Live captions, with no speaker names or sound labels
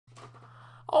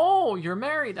Oh, you're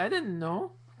married. I didn't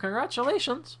know.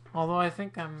 Congratulations. Although I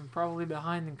think I'm probably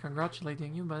behind in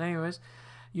congratulating you. But anyways,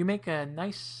 you make a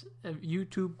nice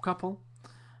YouTube couple.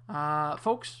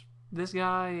 Folks, this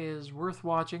guy is worth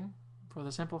watching for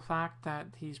the simple fact that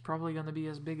he's probably going to be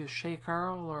as big as Shay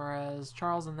Carl or as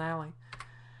Charles and Nally.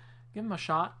 Give him a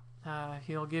shot.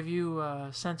 He'll give you a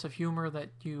sense of humor that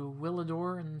you will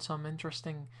adore and some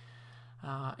interesting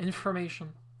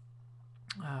information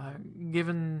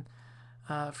given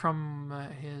from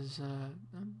his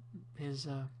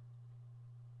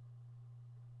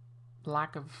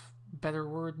lack of better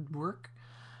word work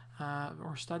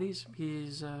or studies.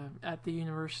 He's at the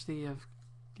University of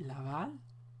Laval,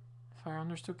 if I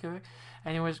understood correct.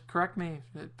 Anyways, correct me,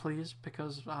 please,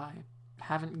 because I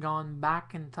haven't gone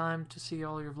back in time to see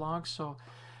all your vlogs, so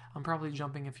I'm probably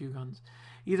jumping a few guns.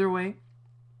 Either way,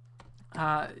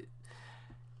 uh,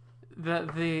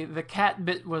 the cat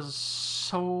bit was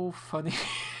so funny.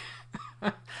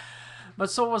 But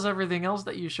so was everything else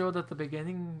that you showed at the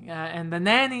beginning. And the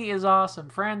nanny is awesome.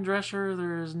 Fran Drescher,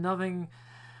 there's nothing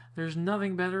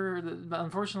better.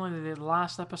 Unfortunately, the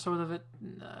last episode of it,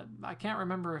 I can't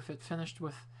remember if it finished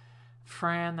with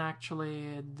Fran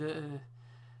actually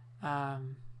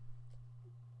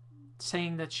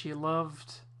saying that she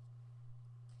loved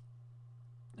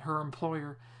her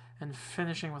employer and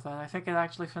finishing with that. I think it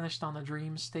actually finished on a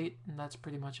dream state, and that's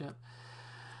pretty much it.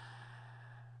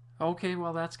 Okay,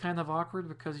 well that's kind of awkward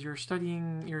because you're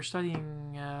studying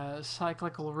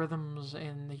cyclical rhythms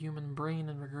in the human brain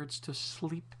in regards to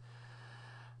sleep,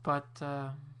 but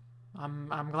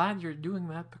I'm glad you're doing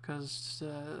that because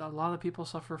a lot of people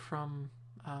suffer from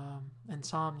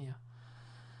insomnia.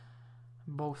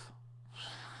 Both.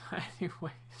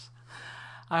 Anyways,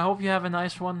 I hope you have a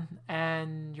nice one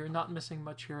and you're not missing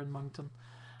much here in Moncton.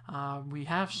 We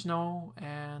have snow,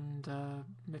 and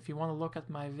if you want to look at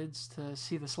my vids to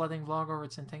see the sledding vlog over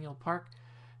at Centennial Park,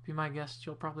 be my guest.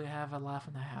 You'll probably have a laugh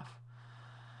and a half.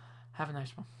 Have a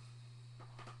nice one.